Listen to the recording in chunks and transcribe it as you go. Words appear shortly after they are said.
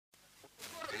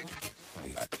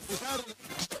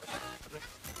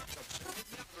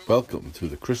Welcome to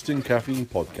the Christian Caffeine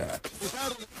Podcast.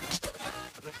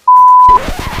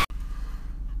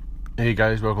 Hey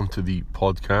guys, welcome to the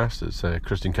podcast. It's a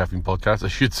Christian Caffeine Podcast, I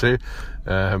should say.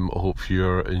 I hope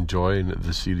you're enjoying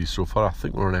the series so far. I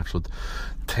think we're on episode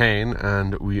 10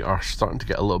 and we are starting to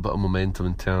get a little bit of momentum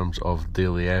in terms of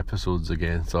daily episodes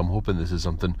again. So I'm hoping this is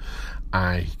something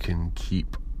I can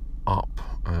keep up.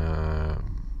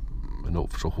 And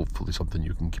also hopefully something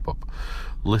you can keep up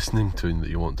listening to and that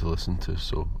you want to listen to.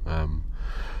 So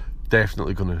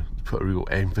definitely going to put a real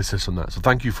emphasis on that. So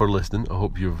thank you for listening. I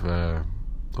hope you've had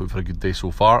a good day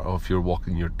so far, or if you're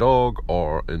walking your dog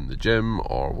or in the gym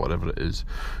or whatever it is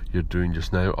you're doing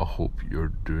just now, I hope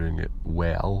you're doing it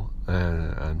well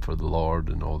and for the Lord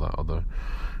and all that other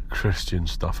Christian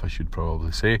stuff, I should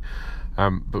probably say.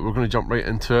 But we're going to jump right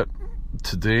into it.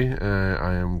 Today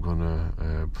I am going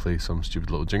to play some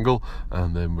stupid little jingle,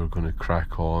 and then we're going to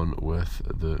crack on with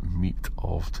the meat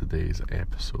of today's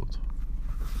episode.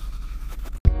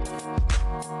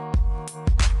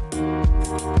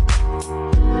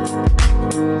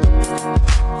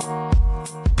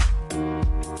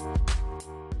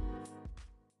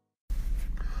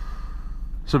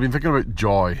 So I've been thinking about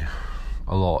joy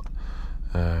a lot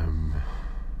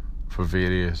for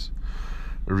various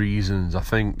reasons. I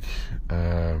think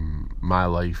my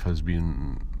life has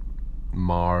been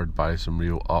marred by some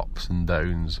real ups and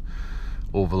downs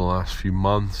over the last few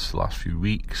months, last few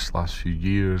weeks, last few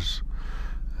years.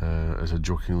 As I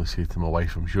jokingly say to my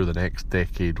wife, I'm sure the next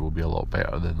decade will be a lot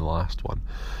better than the last one.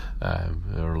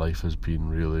 Our life has been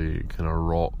really kind of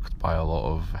rocked by a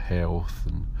lot of health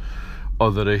and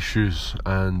other issues,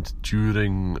 and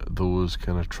during those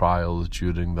kind of trials,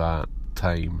 during that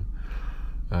time,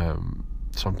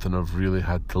 something I've really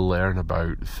had to learn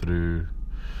about through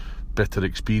bitter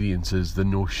experiences, the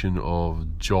notion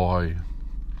of joy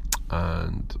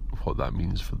and what that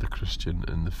means for the Christian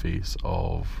in the face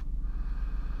of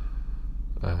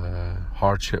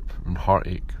hardship and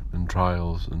heartache and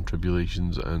trials and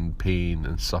tribulations and pain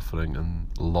and suffering and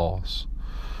loss.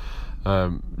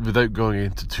 Without going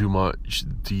into too much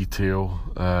detail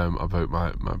about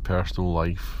my personal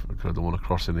life, because I don't want to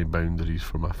cross any boundaries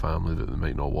for my family that they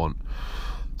might not want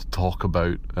to talk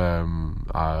about,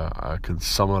 I can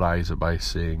summarise it by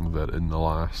saying that in the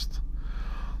last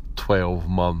 12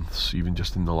 months, even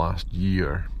just in the last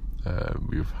year,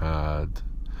 we've had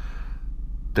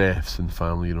deaths in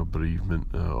family, bereavement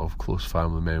of close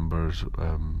family members.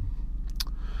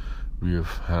 We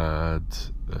have had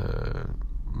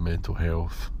mental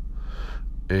health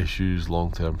issues,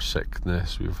 long-term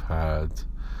sickness. We've had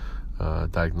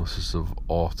diagnosis of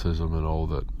autism and all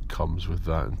that comes with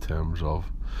that in terms of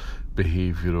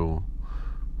behavioural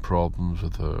problems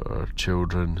with our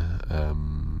children.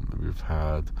 We've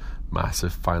had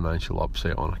massive financial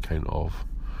upset on account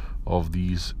of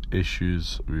these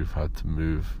issues. We've had to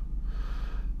move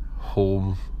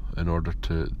home in order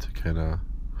to kind of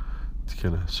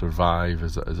survive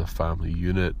as a family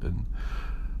unit, and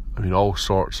I mean all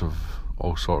sorts of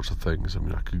things. I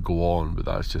mean, I could go on, but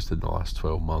that's just in the last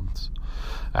 12 months.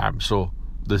 So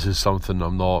this is something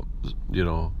I'm not,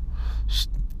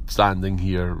 standing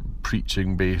here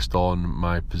preaching based on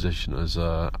my position as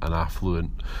an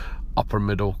affluent, upper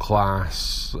middle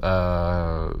class,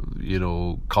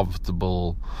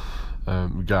 comfortable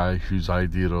guy whose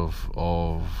idea of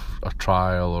a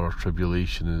trial or a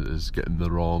tribulation is getting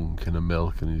the wrong kind of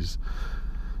milk and his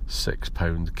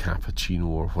 £6 cappuccino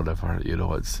or whatever.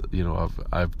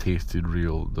 I've tasted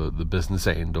real the business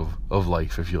end of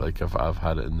life, if you like. I've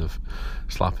had it in the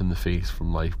slap in the face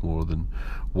from life more than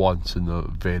once in the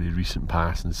very recent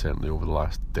past, and certainly over the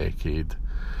last decade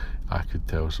I could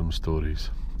tell some stories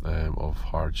of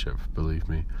hardship, believe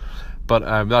me.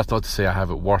 But that's not to say I have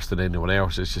it worse than anyone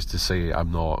else. It's just to say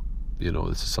I'm not,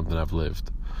 this is something I've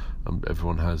lived.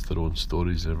 Everyone has their own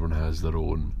stories, everyone has their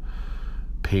own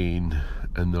pain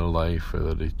in their life,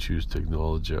 whether they choose to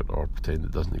acknowledge it or pretend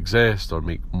it doesn't exist or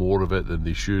make more of it than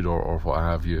they should or what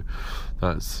have you.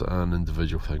 That's an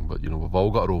individual thing, but we've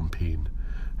all got our own pain,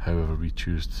 however we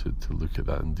choose to look at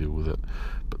that and deal with it.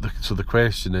 But so the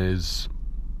question is,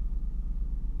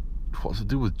 what's to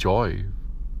do with joy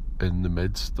in the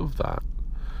midst of that?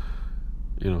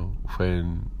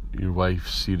 When your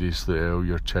wife's seriously ill,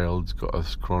 your child's got a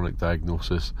chronic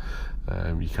diagnosis,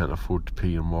 you can't afford to pay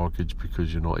your mortgage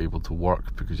because you're not able to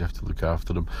work because you have to look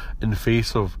after them. In the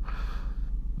face of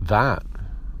that,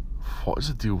 what is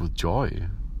the deal with joy?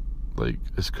 Like,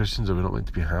 as Christians, are we not meant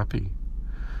to be happy?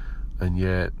 And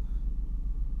yet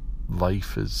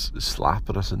life is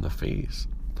slapping us in the face.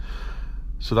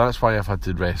 So that's why I've had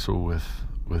to wrestle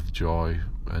with joy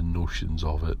and notions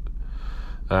of it.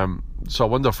 So I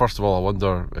wonder, first of all,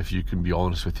 if you can be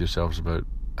honest with yourselves about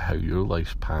how your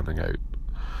life's panning out.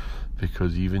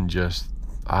 Because even just,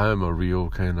 I am a real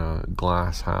kind of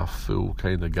glass half full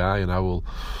kind of guy, and I will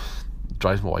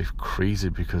drive my wife crazy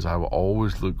because I will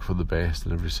always look for the best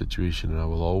in every situation, and I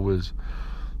will always,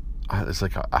 it's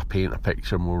like I paint a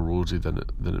picture more rosy than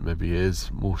it maybe is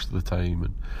most of the time.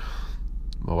 And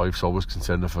my wife's always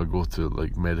concerned if I go to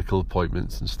like medical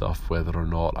appointments and stuff, whether or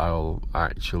not I'll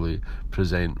actually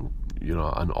present,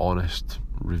 an honest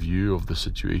review of the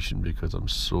situation, because I'm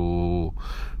so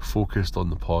focused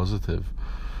on the positive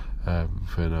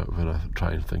when I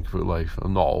try and think about life.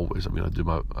 I'm not always. I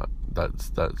do that's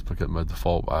because my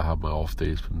default. I have my off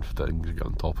days when things get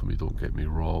on top of me. Don't get me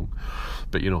wrong,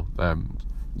 but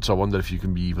so I wonder if you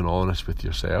can be even honest with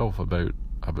yourself about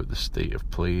the state of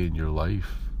play in your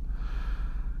life,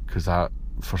 because that,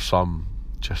 for some,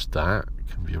 just that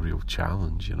can be a real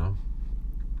challenge,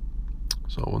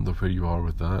 So I wonder where you are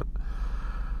with that.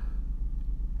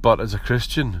 But as a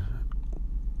Christian,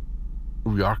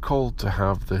 we are called to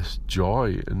have this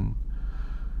joy, and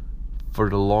for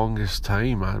the longest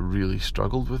time I really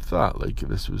struggled with that. Like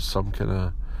this was some kind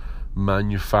of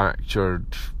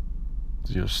manufactured,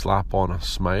 slap on a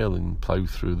smile and plough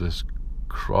through this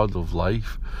crud of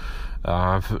life.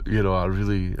 I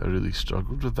really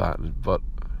struggled with that, but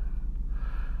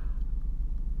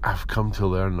I've come to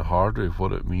learn the hard way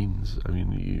what it means.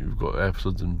 You've got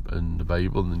episodes in the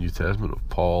Bible, in the New Testament, of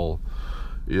Paul,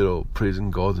 praising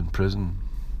God in prison.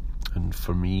 And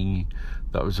for me,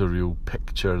 that was a real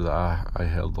picture that I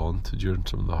held on to during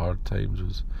some of the hard times.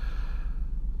 Was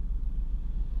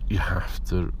you have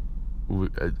to,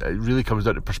 it really comes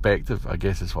down to perspective, I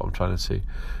guess is what I'm trying to say.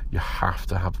 You have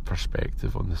to have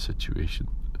perspective on the situation.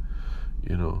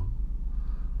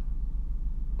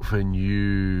 When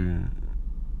you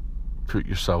put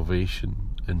your salvation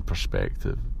in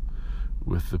perspective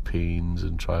with the pains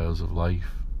and trials of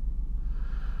life,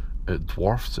 it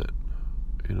dwarfs it,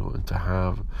 and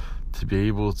to be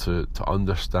able to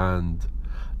understand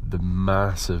the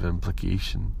massive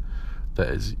implication that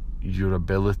is your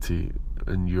ability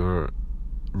and your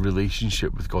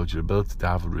relationship with God, your ability to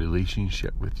have a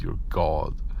relationship with your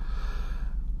God,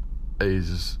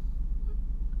 is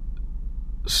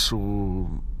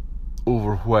so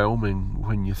overwhelming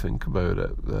when you think about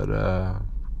it, that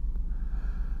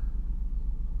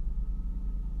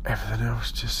everything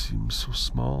else just seems so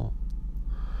small.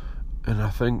 And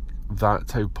I think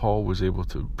that's how Paul was able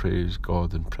to praise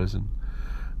God in prison.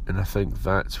 And I think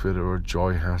that's where our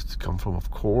joy has to come from.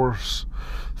 Of course,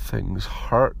 things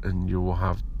hurt and you will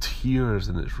have tears,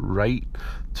 and it's right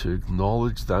to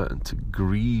acknowledge that and to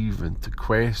grieve and to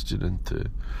question and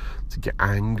to get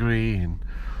angry, and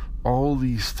all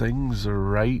these things are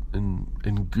right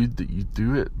and good that you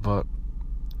do it. But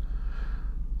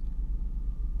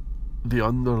the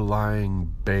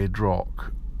underlying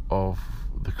bedrock of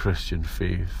the Christian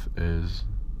faith is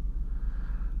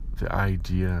the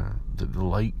idea that the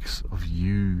likes of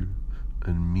you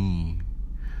and me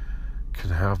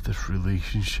can have this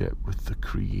relationship with the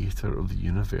creator of the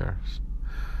universe,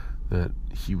 that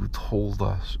he would hold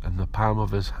us in the palm of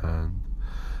his hand,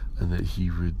 and that he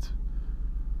would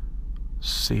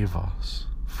save us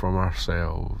from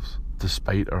ourselves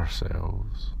despite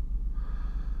ourselves,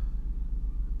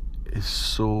 is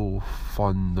so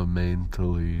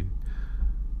fundamentally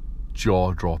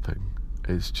jaw-dropping.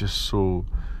 It's just so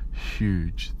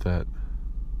huge that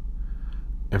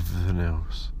everything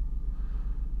else,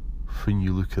 when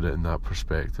you look at it in that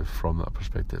perspective, from that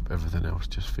perspective, everything else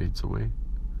just fades away.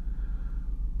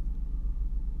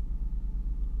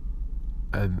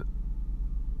 And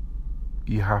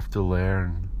you have to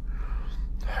learn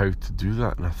how to do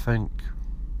that. And I think,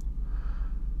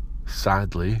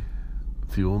 sadly,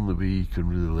 the only way you can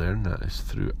really learn that is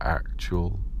through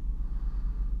actual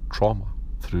trauma,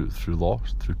 through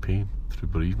loss, through pain, through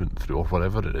bereavement, through, or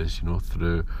whatever it is,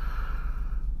 through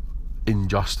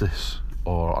injustice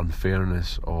or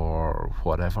unfairness or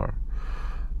whatever.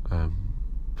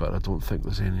 But I don't think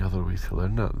there's any other way to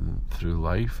learn that than through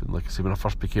life. And like I say, when I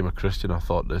first became a Christian, I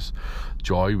thought this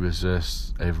joy was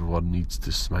this, everyone needs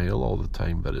to smile all the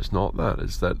time. But it's not that.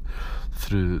 It's that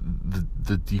through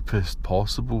the deepest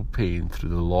possible pain, through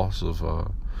the loss of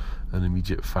an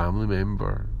immediate family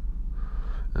member,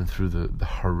 and through the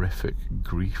horrific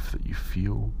grief that you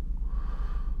feel,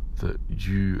 that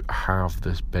you have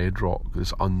this bedrock,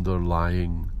 this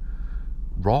underlying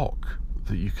rock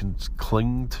that you can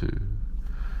cling to,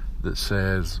 that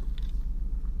says,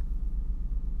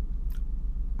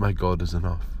 my God is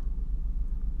enough.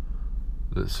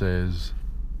 That says,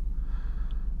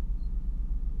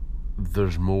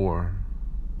 there's more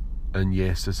And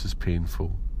yes, this is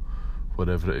painful,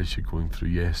 whatever it is you're going through.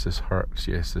 Yes, this hurts.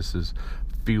 Yes,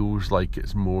 feels like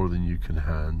it's more than you can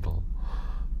handle.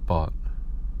 But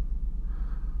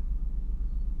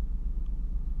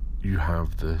you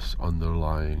have this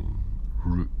underlying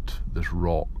root, this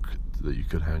rock that you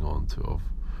could hang on to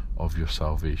of your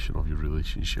salvation, of your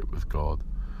relationship with God.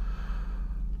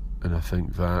 And I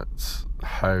think that's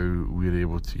how we're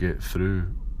able to get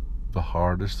through the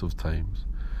hardest of times,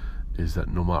 is that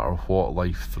no matter what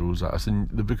life throws at us. In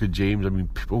the book of James, I mean,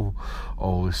 people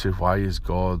always say, why is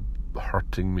God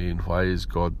hurting me, and why is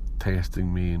God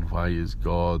testing me, and why is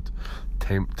God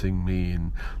tempting me?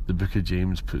 And the book of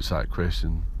James puts that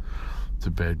question to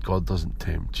bed. God doesn't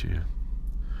tempt you.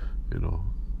 It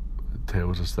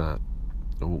tells us that.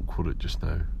 I won't quote it just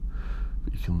now,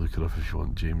 but you can look it up if you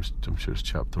want. James, I'm sure it's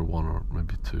chapter 1 or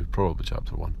maybe 2, probably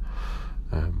chapter 1.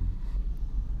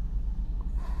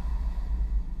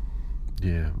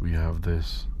 We have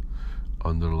this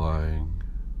underlying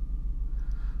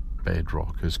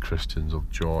bedrock as Christians of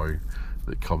joy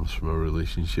that comes from a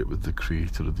relationship with the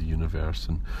Creator of the universe,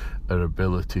 and our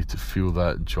ability to feel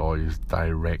that joy is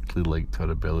directly linked to our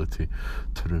ability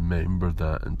to remember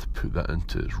that and to put that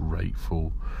into its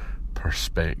rightful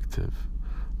perspective.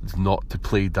 It's not to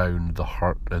play down the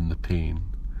hurt and the pain,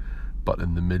 but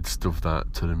in the midst of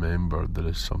that to remember there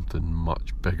is something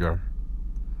much bigger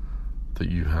that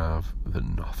you have that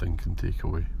nothing can take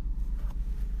away.